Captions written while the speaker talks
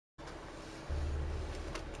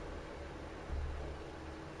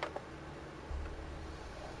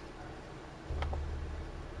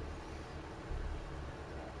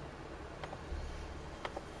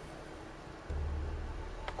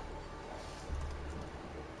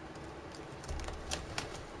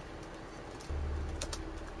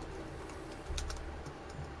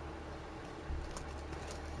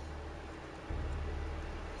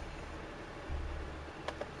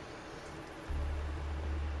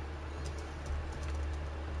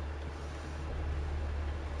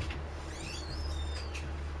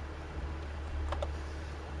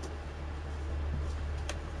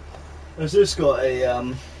Has this got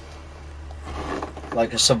a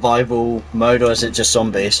like a survival mode, or is it just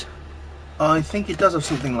zombies? I think it does have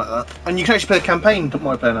something like that. And you can actually play the campaign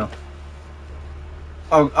multiplayer now.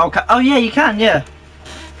 Oh, okay. Oh yeah, you can. Yeah.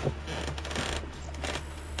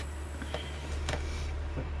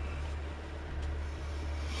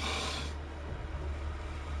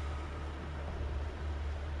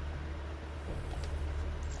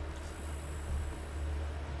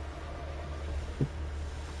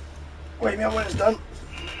 Wait me up when it's done.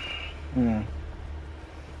 Hmm.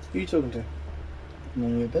 Who are you talking to?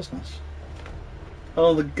 None of your business.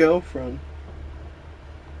 Oh, the girlfriend.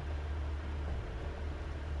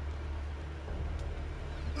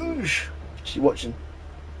 Oosh. She watching?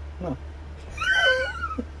 No.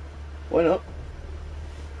 Why not?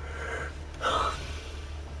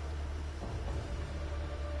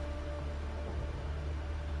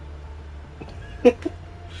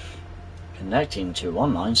 Connecting to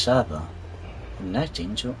online server.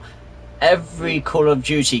 Connecting to... Every Call of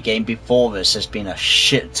Duty game before this has been a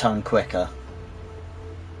shit ton quicker.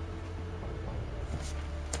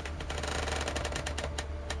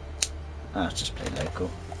 Ah, just play local.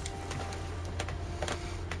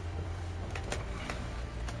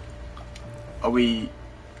 Are we...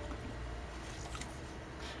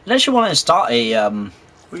 Unless you want to start a...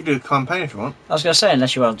 We can do a campaign if you want. I was going to say,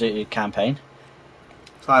 unless you want to do a campaign.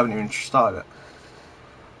 So I haven't even started it.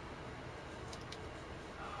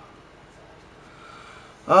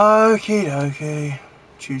 Okay.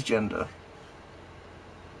 Choose gender.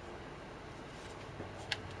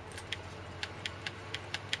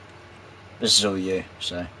 This is all you,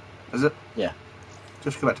 so... Is it? Yeah.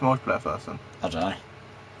 Just go back to multiplayer first then. I don't know.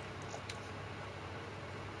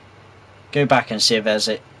 Go back and see if there's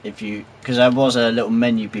it, if you... Because there was a little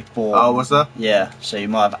menu before. Oh, was there? Yeah, so you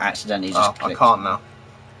might have accidentally just clicked. I can't now.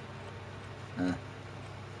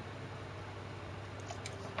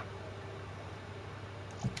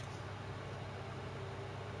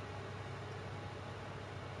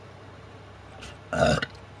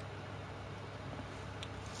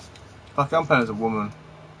 Fuck, I'm playing as a woman.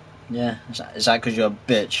 Yeah, is that because you're a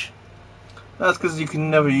bitch? That's because you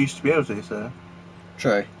can never used to be able to, so...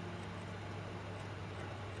 True.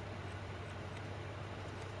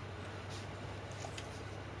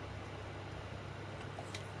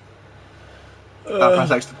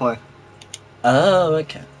 Press X to play. Oh,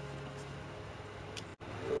 okay.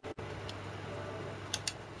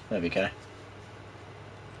 There we go.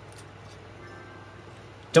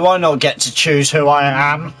 Do I not get to choose who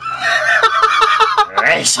I am?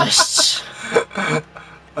 Racists!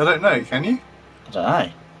 I don't know, can you? I don't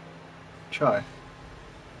know. Try.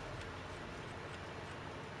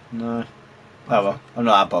 No. Oh well, I'm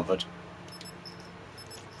not that bothered.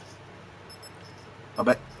 I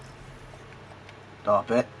bet. I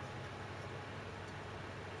bet.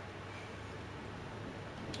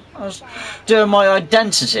 I was doing my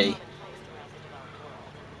identity.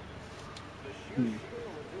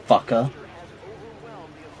 Fucker.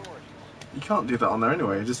 You can't do that on there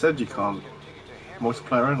anyway, you just said you can't.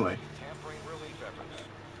 Multiplayer only.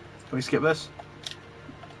 Can we skip this?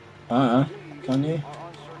 I don't know. Can you?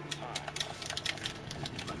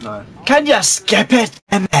 No. Can you skip it,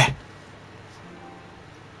 Emma?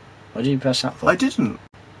 What did you press that for? I didn't.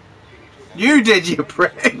 You did, you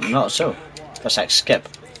prick! Not so. Press X, skip.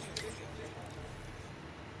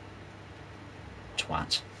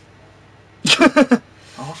 Twat.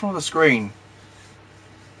 Oh, what's wrong with the screen?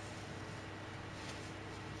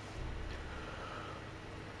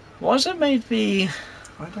 Why has it made me...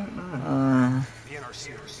 I don't know.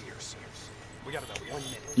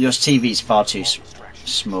 Your TV's far too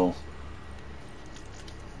small.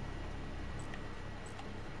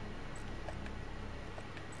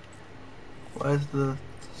 Where's the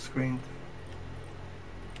screen?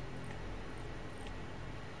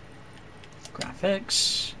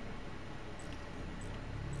 Graphics.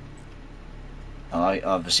 Oh, I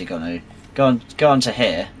obviously got no. Go on to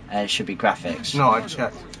here, and it should be graphics. No, I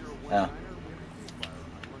checked. Oh.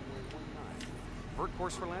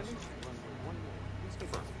 Course for landing?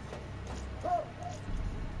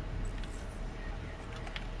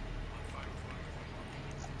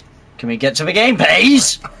 Can we get to the game,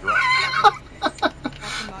 please?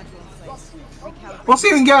 What's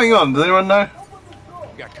even going on? Does anyone know?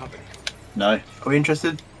 We got company. No. Are we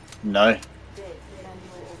interested? No.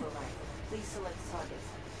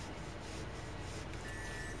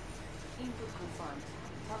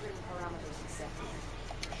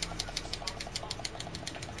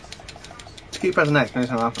 Keep pressing X,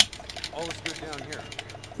 nothing's gonna happen. All is good down here.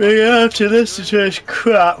 We have to listen to this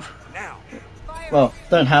crap. Now. Well,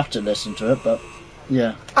 don't have to listen to it, but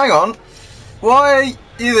yeah. Hang on. Why are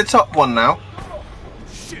you the top one now?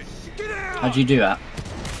 Shit! Get out! How'd you do that?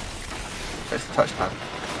 It's the touchpad.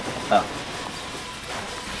 Oh.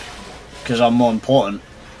 Because I'm more important.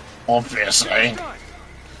 Obviously.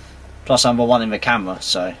 Plus I'm the one in the camera,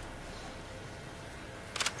 so...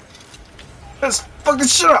 Let's fucking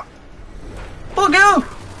shut up! Fuck you!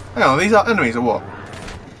 Hang on, these are enemies or what?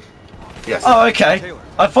 Yes. Oh, okay.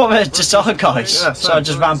 I thought they were just other guys, Yeah, so I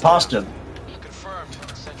just ran past them. Confirmed.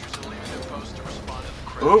 Sentries are leaving their post to respond to the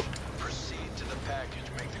crate. Oh. Proceed to the package.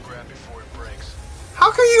 Make the grab before it breaks.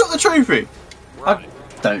 How come you got the trophy? I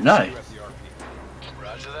don't know.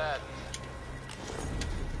 Roger that.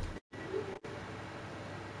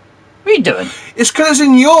 What are you doing? It's because it's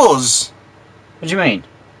in yours. What do you mean?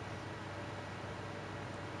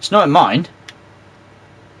 It's not in mine.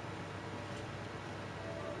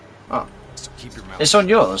 Oh, So keep your mouth. It's on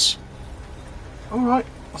yours. alright.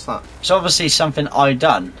 What's that? It's obviously something I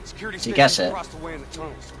done. Security Do you guess station it? across the way in the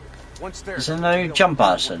tunnels. Once there, Is there no jump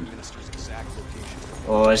button? Minister's exact location.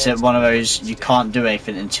 Or is it one of those you can't do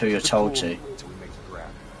anything until you're told to? Until we make the grab.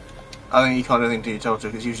 I think you can't do anything till you told to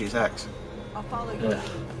because usually it's X. I'll follow you. Ugh.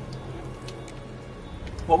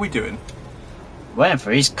 What are we doing? Waiting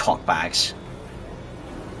for these cockbags.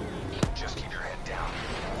 Just keep your head down.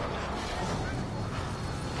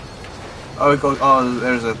 Oh, we got. Oh,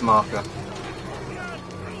 there's a marker.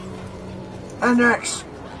 And X.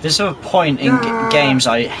 There's a point in games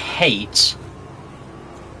I hate.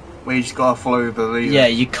 Where you just gotta follow the leader. Yeah,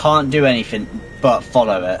 you can't do anything but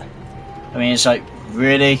follow it. I mean, it's like,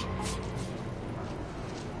 really?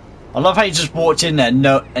 I love how you just walked in there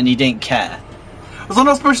and you didn't care. Was I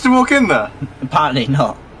not supposed to walk in there? Apparently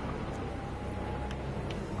not.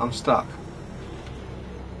 I'm stuck.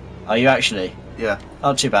 Are you actually? Yeah.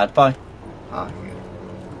 Oh, too bad. Bye. Ah, okay.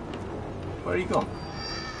 Where are you gone?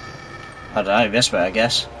 I don't know, this way, I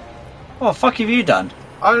guess. What the fuck have you done?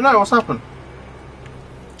 I don't know. What's happened?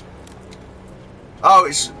 Oh,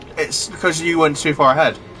 it's because you went too far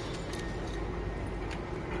ahead.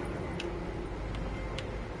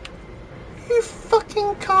 You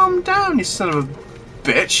fucking calm down, you son of a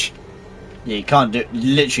bitch. Yeah, you can't do.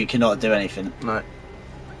 Literally cannot do anything. No.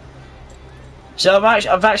 So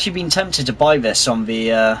I've actually been tempted to buy this on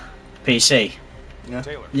the PC. Yeah.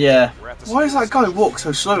 Taylor, Yeah, we're at the Why does that guy walk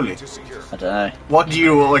so slowly? to secure. I don't know. Why do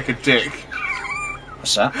you look like a dick?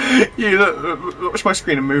 What's that? You look, watch my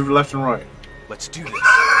screen and move left and right. Let's do this.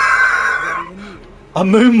 A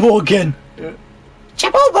moonwalking. Yeah.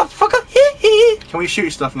 Jump over, fucker. Hee hee. Can we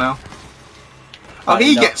shoot stuff now? Oh, Apparently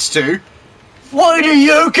he not. gets to. Why do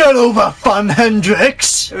you get all the fun,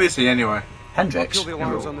 Hendrix? Who is he anyway? Hendrix. Kill the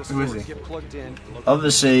alarms on this Who is floor. he? Get plugged in.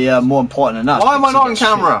 Obviously, more important than us. Why am I not on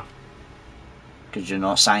camera? Because you're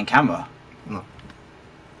not saying camera. No.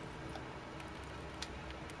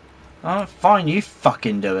 Oh, fine, you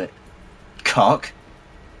fucking do it. Cock.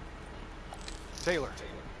 Taylor,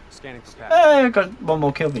 scanning for pattern. Hey, I got one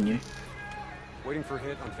more kill than you. Waiting for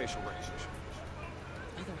hit on facial recognition.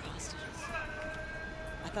 Other hostages.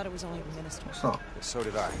 I thought it was only the minister. What's that? So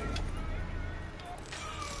did I.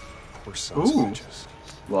 We're so Ooh. just.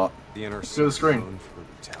 What? The inner To the screen. zone for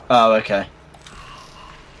brutality. Oh, okay.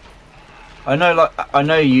 I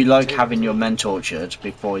know you like having your men tortured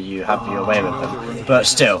before you have your way with them, but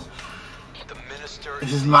still, The minister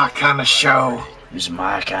This is my kind of show. it's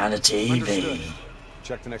my kind of TV. Understood.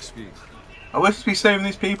 Check the next feed. Are we supposed to be saving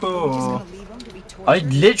these people? Are we just Or... gonna leave them to be tortured? I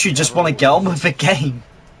literally just want to get on with the game.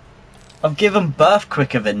 I've given birth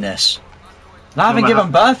quicker than this. And I haven't Remember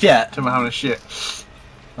given birth yet. Tell me having a shit.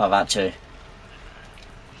 Oh, that too.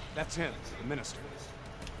 That's him, the minister.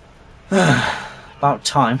 About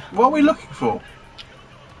time. What are we looking for?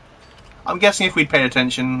 I'm guessing if we'd paid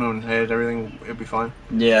attention and heard everything, it'd be fine.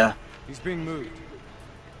 Yeah. He's being moved.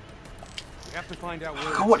 We have to find out where.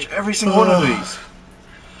 I can watch every single one of these.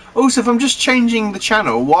 Also, if I'm just changing the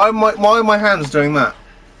channel, why are my hands doing that?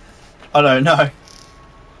 I don't know.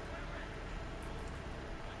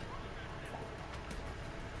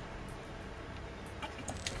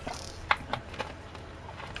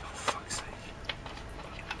 For fuck's sake.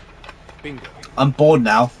 Bingo. I'm bored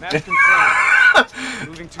now. Match confirmed.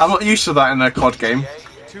 Moving to I'm not used to that in a COD game.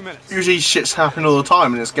 2 minutes. Usually shit's happening all the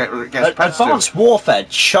time and it gets repetitive. Advanced Warfare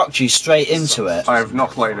chucked you straight into it. I have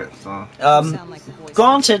not played it, so... Sound like the voice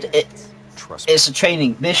Granted, of the Trust me. it's a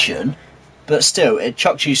training mission, but still, it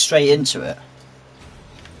chucked you straight into it.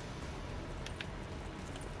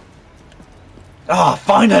 Ah, We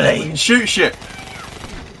finally! can shoot shit!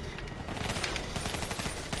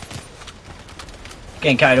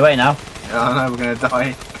 Getting carried away now. Yeah, I know, we're gonna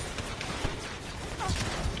die.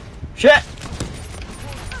 Shit!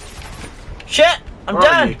 Shit! I'm Where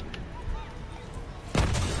are done! you?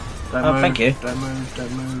 Don't Oh, move, thank you. Don't move,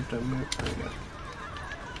 don't move, don't move. There you go.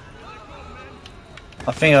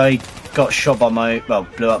 I think I got shot by my, well,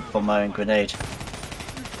 blew up by my own grenade.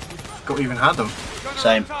 Got even had them.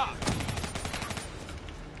 Same.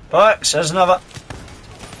 Box, there's another.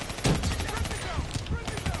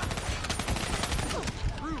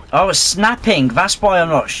 I was snapping, that's why I'm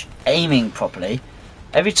not aiming properly.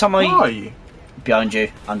 Every time Where are you? Behind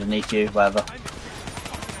you, underneath you, whatever.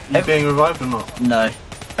 You being revived or not? No,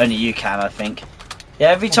 only you can, I think. Yeah,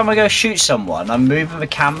 every time I go shoot someone, I'm moving the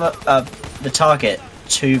camera, the target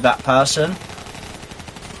to that person.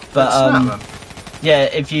 But Snap them. yeah,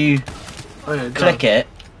 if you Oh, yeah, click it,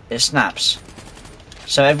 it snaps.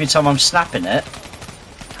 So every time I'm snapping it,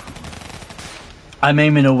 I'm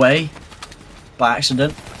aiming away by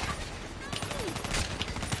accident.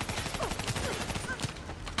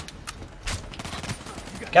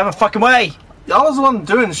 Get out of the fucking way! I was the one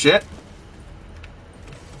doing shit.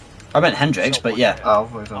 I meant Hendrix, but yeah. Oh,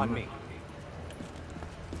 wait, On me.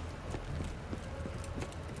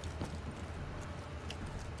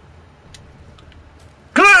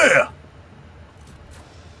 Clear!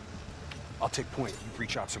 I'll take point. You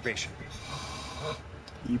breach observation.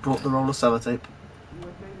 You brought the roll of sellotape.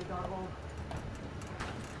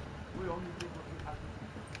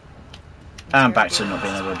 I'm back to not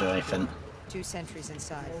being able to do anything. 2 sentries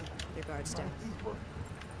inside. Their guards down.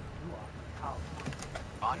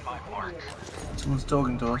 On my mark. Someone's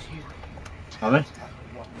talking to us. Are we?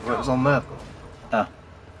 Well, it was on there. Oh.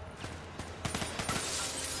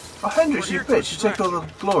 Oh, Hendrix, you bitch. You take all the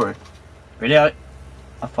glory. Really?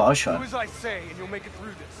 I thought I was Do trying. as I say, and you'll make it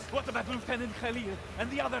through this. What about Lieutenant Khalil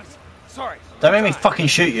and the others? Sorry. Don't make me fucking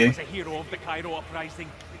shoot you. As a hero of the Cairo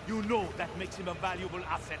uprising, you know that makes him a valuable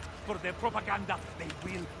asset for their propaganda. They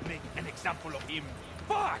will make an example of him.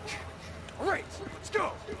 Fuck! All right, let's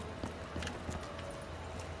go.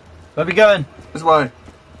 Where we going? This way.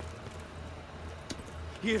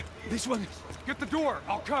 Here, this one. Get the door.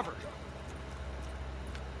 I'll cover.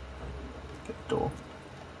 Get the door.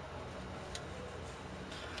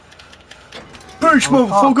 Boosh, Oh,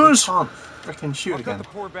 motherfuckers! can't freaking shoot I'll cut again. the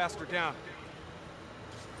poor bastard down.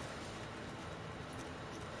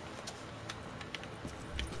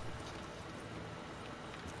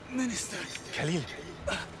 Minister. Khalil.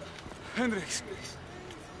 Hendrix.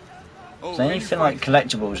 Is there anything like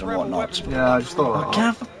collectibles and whatnot? Yeah, I just thought I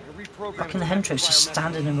can't have fucking Hendrix just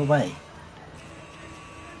standing in the way.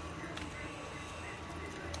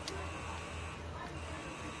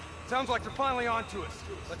 Sounds like they're finally on to us.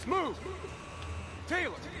 Let's move.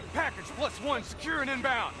 Taylor, package +1, secure and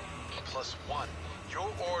inbound. +1. Your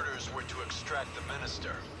orders were to extract the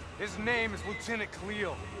minister. His name is Lieutenant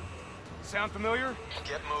Khalil. Sound familiar?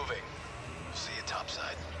 Get moving. See you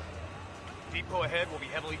topside. Depot ahead will be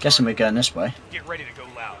heavily Guessing we're targeted. going this way. Get ready to go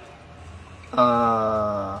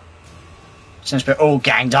loud. Since we're all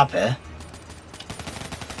ganged up here.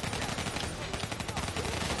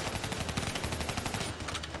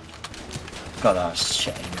 God, that was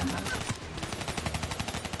shit, man.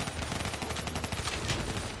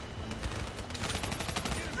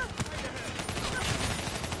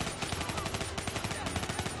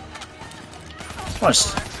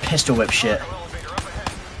 What's pistol whip shit?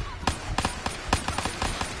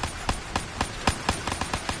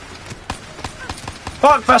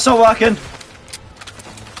 Fuck, that's not working!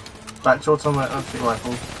 back to automatic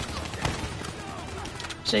rifle.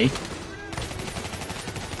 See?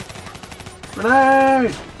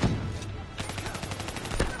 Grenade!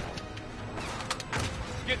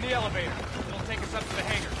 Get in the elevator. It'll take us up to the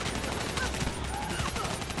hangar.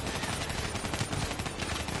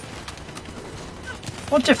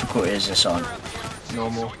 What difficulty is this on?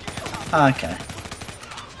 Normal. Ah, okay.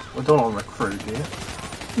 We don't want to recruit, do you?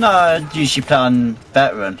 No, I usually play on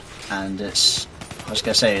veteran, and it's, I was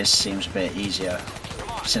gonna say, it seems a bit easier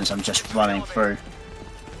since I'm just running through.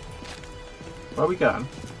 Where are we going?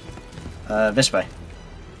 This way.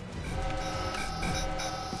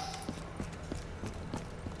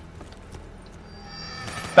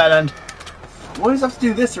 Bad end. Why does it have to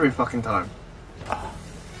do this every fucking time?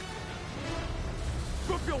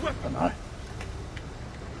 Drop your I weapon. don't know.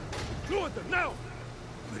 Load them now.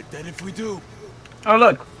 We're dead if we do. Oh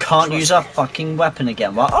look, can't use our fucking weapon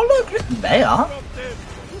again. Well, oh look, they are. Drop them.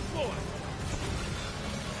 Move forward.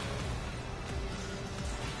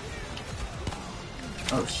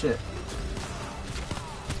 Oh shit.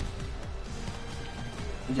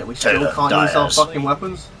 Yeah, we Taylor still can't use our Dyers. fucking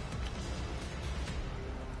weapons?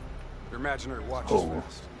 Your imaginary watch Oh.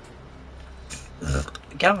 is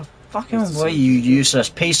fast. Get out of the fucking way, you useless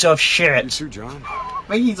piece of shit. too, John. I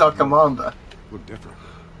think he's our commander. Look different.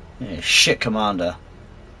 Yeah, shit commander.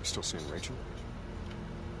 You still seeing Rachel?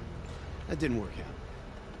 That didn't work out.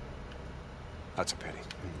 That's a pity.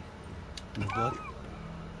 No blood?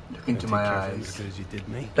 Look into my eyes. As good as you did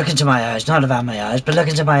me. Look into my eyes, not about my eyes, but look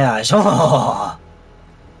into my eyes. Oh,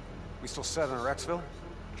 We still set on our exfil?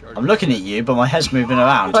 I'm looking at you, but my head's moving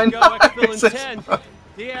around. I Go know. exfil It's in just- 10.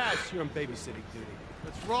 Diaz, you're on babysitting duty.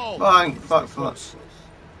 Let's roll. Fine, fuck for that.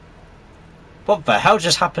 What the hell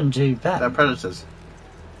just happened to They're them? predators.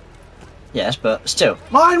 Yes, but still,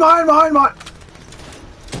 Mine, mine, mine, mine!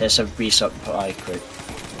 there's a resupply crew.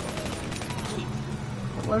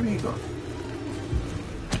 Where have you gone?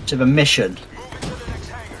 To the mission.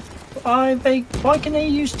 Why can they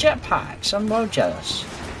use jetpacks? I'm well jealous.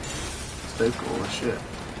 They've got all the shit.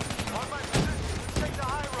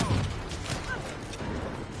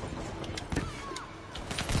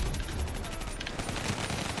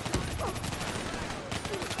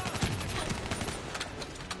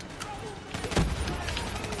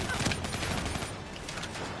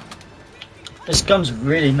 This gun's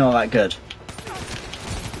really not that good.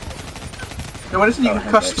 No, when I said you Oh, can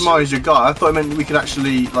handbrakes. customise your guy, I thought it meant we could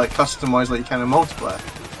actually like customise like you can in multiplayer.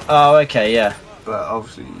 Oh, okay, yeah. But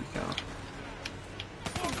obviously you can't.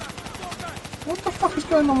 What the fuck is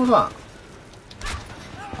going on with that?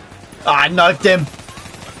 Oh, I knifed him.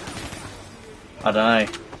 I don't know.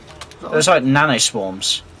 It was like nano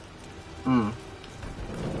swarms. Hmm.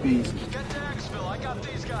 Bees. Get to Exfil. I got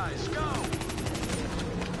these guys. Go.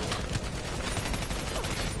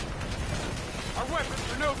 Our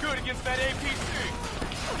weapons are no good against that APC.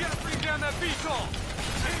 We gotta bring down that VTOL.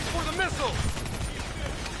 Aim for the missiles.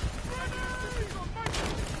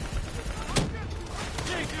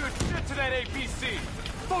 Can't do shit to that APC.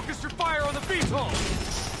 Focus your fire on the VTOL.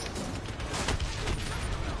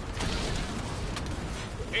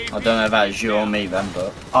 I don't know if that is you or me then,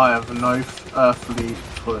 but I have no earthly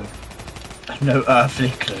clue. no earthly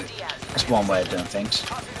clue. That's one way of doing things.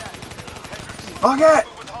 Okay!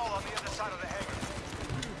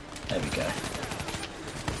 There we go.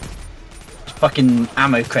 Fucking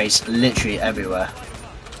ammo crates literally everywhere.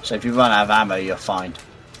 So if you run out of ammo, you're fine.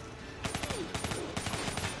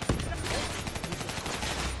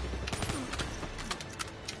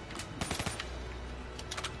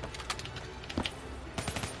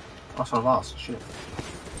 That's what I've asked. Shit.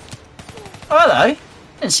 Oh, hello.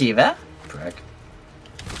 Didn't see you there. Prick.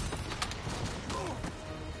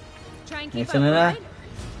 Try and keep Anything up, in there?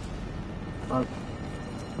 right? Oh,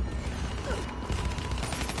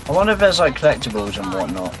 I wonder if there's like collectibles and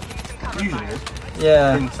whatnot. usually.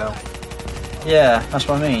 Yeah, Intel. yeah, that's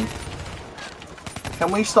what I mean.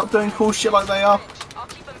 Can we stop doing cool shit like they are?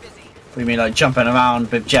 We mean like jumping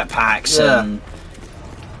around with jetpacks Yeah. and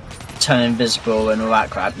turn invisible and all that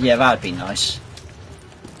crap. Yeah, that'd be nice.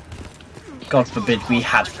 God forbid we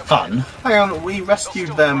had fun. Hang on, we rescued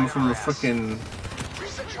them from the freaking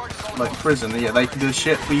like prison. Yeah, they can do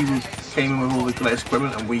shit. We came in with all the latest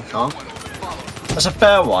equipment and we can't. That's a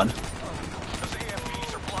fair one.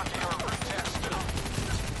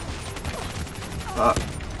 But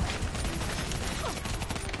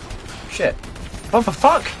Shit. What the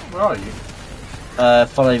fuck? where are you?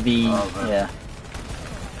 Follow the... Oh, there. yeah.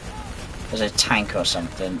 There's a tank or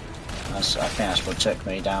something. I think that's what took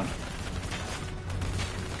me down.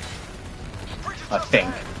 I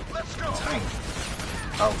think. Tank.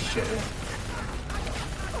 Oh shit. Yeah.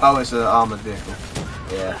 Oh, it's an armored vehicle.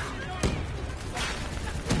 Yeah.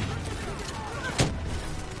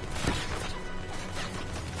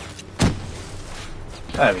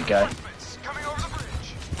 There we go. Coming over the bridge.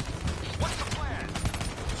 What's the plan?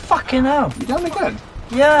 Fucking hell. You done again?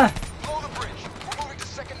 Yeah. Blow the bridge. We're moving to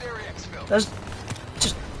secondary exfil. There's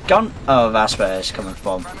just gun. Oh, that's where it's coming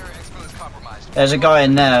from. Primary exfil is compromised. There's a guy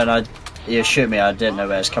in there, and he shoot me. I didn't know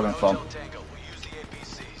where it's coming from. Tango. We use the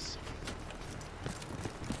APCs.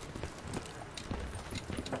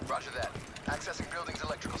 Roger that. Accessing buildings'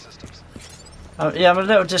 electrical systems. Yeah, I'm a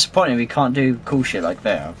little disappointed we can't do cool shit like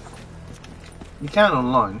that. You can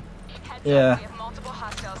online. Yeah. We have multiple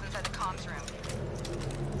hostiles inside the comms room.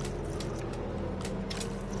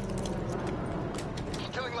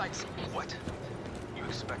 Killing lights. What? You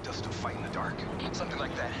expect us to fight in the dark? Something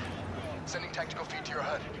like that. Sending tactical feed to your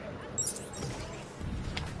HUD.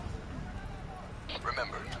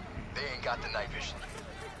 Remember, they ain't got the night vision.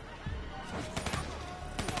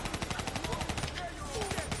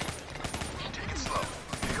 Take it slow.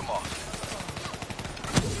 Pick 'em off.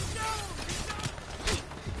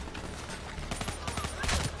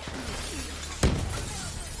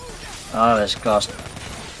 Oh, there's glass.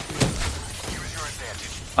 Use your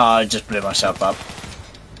advantage. Oh, I just blew myself up.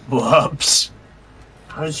 Whoops.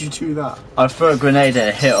 How did you do that? I threw a grenade and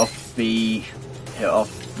it hit off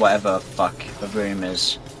whatever fuck the room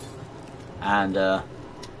is. And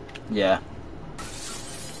yeah.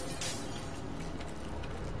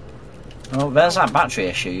 Oh, there's that battery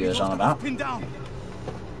issue you was on about. Pinned down.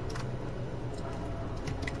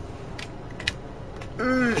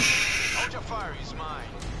 Hold your fire, he's mine.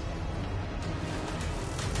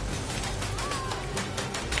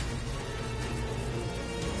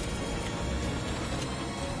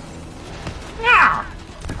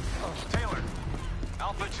 Taylor,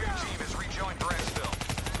 Alpha 2 team has rejoined Brexville.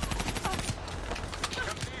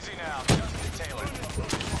 Comes easy now, Justin Taylor.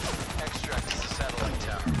 Extract is the satellite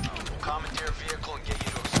tower. Commandeer a vehicle and get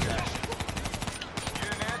you to extraction. You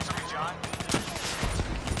didn't answer me, John.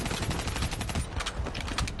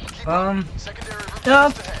 Secondary Yeah,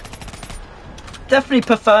 just ahead. definitely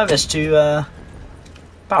prefer this to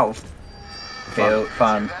Battlefield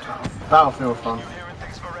Fun. Battlefield fun.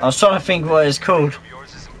 I was trying to think what it's called.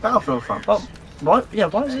 Battlefield fun. Oh, why? Yeah,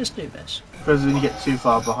 why does this do this? Because when you get too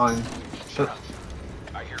far behind.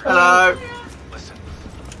 I hear it. Hello. Listen.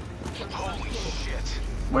 Holy shit.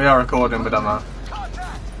 We are recording, but I'm not.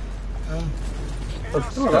 Contact!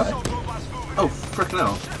 Alright. Oh, frickin'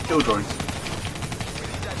 hell. Killjoys. We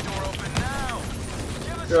need that door open now.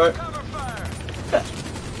 Give us You alright? some cover fire.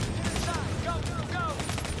 Inside. Go,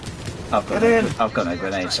 go, go. Get in. I've got no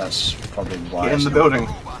grenades. That's probably why. Get in it's the not building.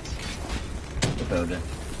 the building.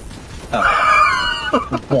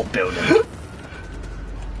 Oh, what building?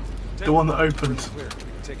 The one that opened.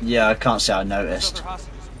 Yeah, I can't say I noticed. Other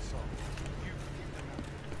hostages we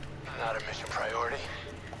saw. Not a mission priority.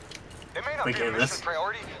 It may not We be a get mission this.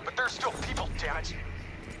 priority, but there's still people, damn it.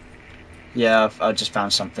 Yeah, I just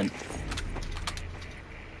found something.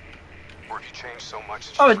 Or have you changed so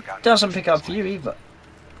much that Oh, you've it forgotten doesn't to pick speak up for you either.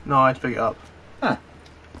 No, I had to pick it up. Huh.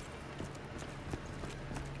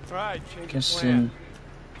 Alright, change Guess of plan.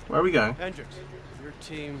 Where are we going? Hendricks, your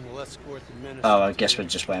team will escort the minister. Oh, I guess we're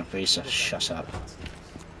just waiting for you, so shut up.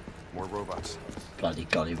 More robots. Bloody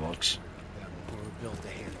gollywogs. We're built to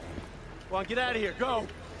handle. Come on, get out of here, go!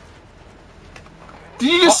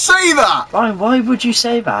 Did you just say that? Why would you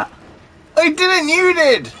say that? I didn't, you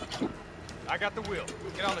did! I got the wheel.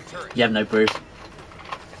 Get on the turret. You have no proof.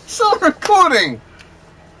 Stop recording!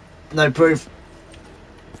 No proof.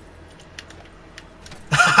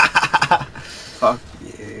 Fuck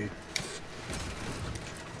you.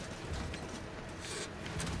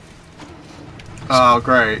 Oh,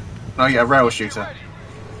 great. Now you get a rail shooter.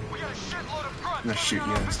 We got a shitload of grunt. I'm gonna shoot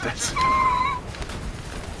you instead.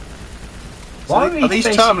 Why Are these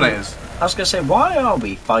facing- Terminators? I was gonna say, why are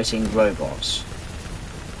we fighting robots?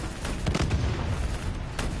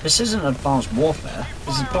 This isn't advanced warfare.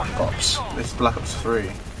 This is Black Ops. This is Black Ops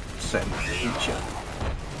 3. Set in the future.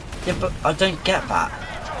 Yeah, but I don't get that.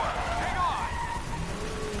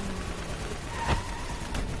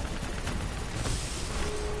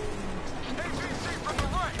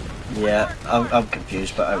 Yeah, I'm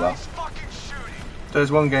confused, but oh well.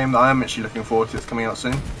 There's one game that I am actually looking forward to that's coming out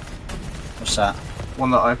soon. What's that?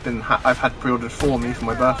 One that I've had pre-ordered for me for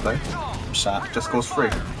my birthday. What's that? Just Cause 3.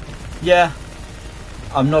 Yeah,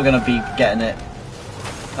 I'm not gonna be getting it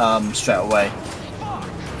straight away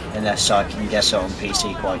unless I can get it on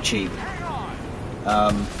PC quite cheap.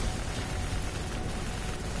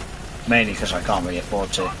 Mainly because I can't really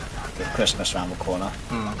afford to with Christmas around the corner.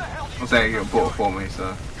 I'm saying you bought it for me,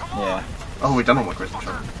 so. Yeah. Oh, we've done all my Christmas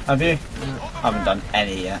shopping. Have you? I haven't done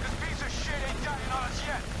any yet.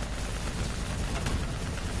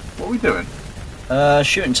 What are we doing?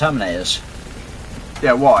 Shooting Terminators.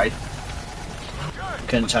 Yeah, why?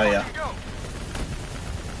 Couldn't tell you.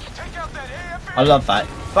 I love that.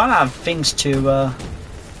 Run out of things to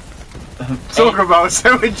Talk about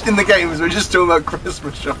so much in the games, we're just talking about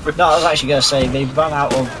Christmas shopping. No, I was actually going to say they've run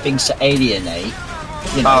out of things to alienate.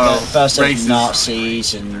 You know, Oh, first there's races.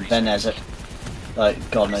 Nazis, and then there's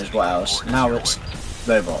God knows what else. Now it's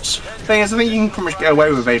robots. Thing is, I think you can pretty much get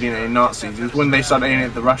away with alienating Nazis. It's when they started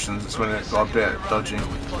alienating the Russians, that's when it got a bit dodgy.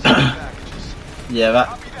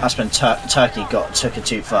 Yeah, that's when Turkey took it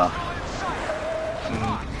too far.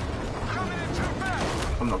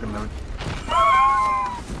 I'm not gonna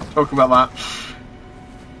talk about that.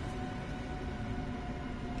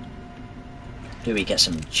 Do we get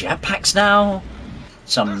some jetpacks now?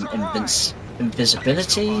 Some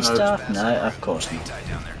invisibility stuff? No, of course not.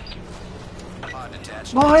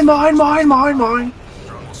 Mine!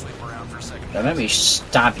 Don't let me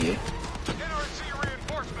stab you.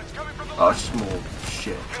 Oh, small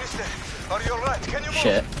shit. Are you alright? Can you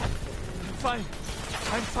Shit. I'm fine.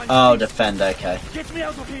 Oh, defend, okay. Get me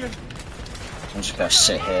out of here. I'm just gonna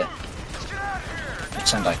sit here.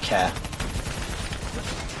 Pretend I care.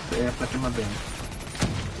 Yeah, flicking my bin.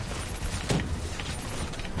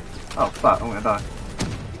 Oh fuck, I'm gonna die.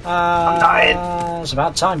 I'm dying. It's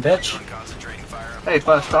about time, bitch. Hey,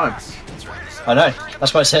 first time. I know.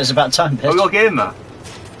 That's why I said it's about time, bitch. Oh, we gotta get in there.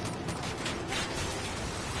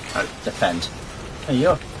 Defend. Oh,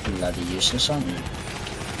 you're bloody useless, aren't you?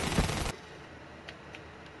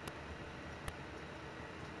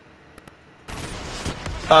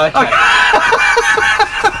 Okay.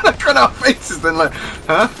 Look at our faces then, like,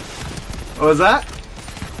 huh? What was that?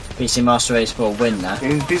 PC Master Race for a win there.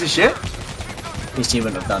 Piece of shit? PC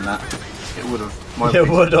wouldn't have done that. It would have. It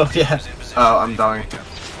would have, yeah. Oh, I'm dying.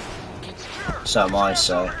 So am I,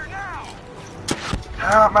 so.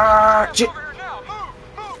 Help me!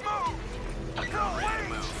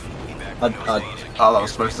 Oh, that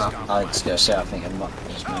was supposed to happen. I was going to say, I think I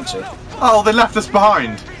was meant to. Oh, they left us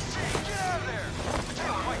behind!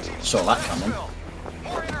 Saw that coming.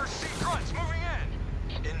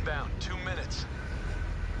 Inbound, 2 minutes.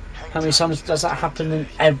 How many times does that happen in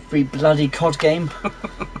every bloody COD game?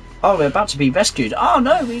 Oh, we're about to be rescued. Oh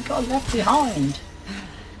no, we got left behind.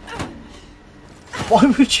 Why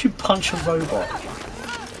would you punch a robot?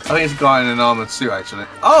 I think it's a guy in an armoured suit, actually.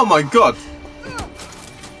 Oh my god!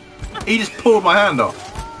 He just pulled my hand off.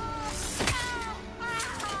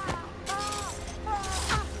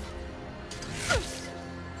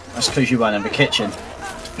 That's because you weren't in the kitchen.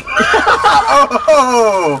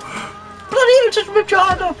 Oh! Bloody hell, just ripped your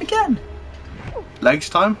hand off again. Legs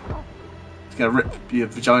time? It's gonna rip your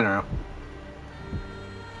vagina out.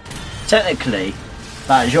 Technically,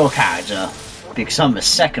 that is your character, because I'm the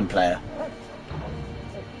second player.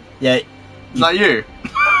 Yeah, Is that you?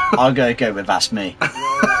 I'll go with that's me.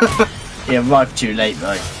 You arrived too late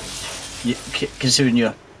though. Considering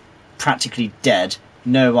you're practically dead,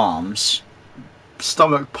 no arms.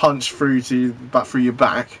 Stomach punch through your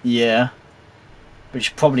back. Yeah.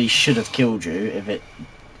 Which probably should have killed you. If it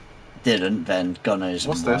didn't, then God knows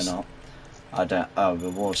What's why this? not. I don't. Oh,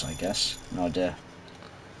 rewards, I guess. No idea.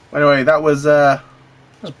 Anyway, that was That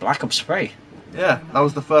was Black Ops 3. yeah, that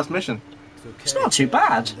was the first mission. It's not too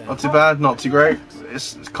bad. Not too bad, not too great.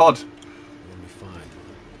 It's COD.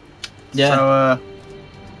 Yeah.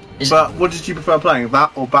 So, but what did you prefer playing,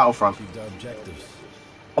 that or Battlefront?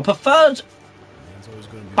 I preferred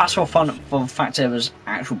Battlefront for the fact there was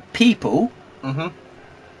actual people,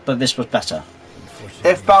 but this was better.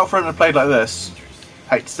 If Battlefront had played like this,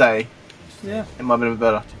 hate to say, Yeah. it might have been a bit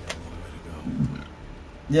better.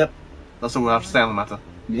 Yep. That's all we'll have to say on the matter.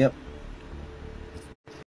 Yep.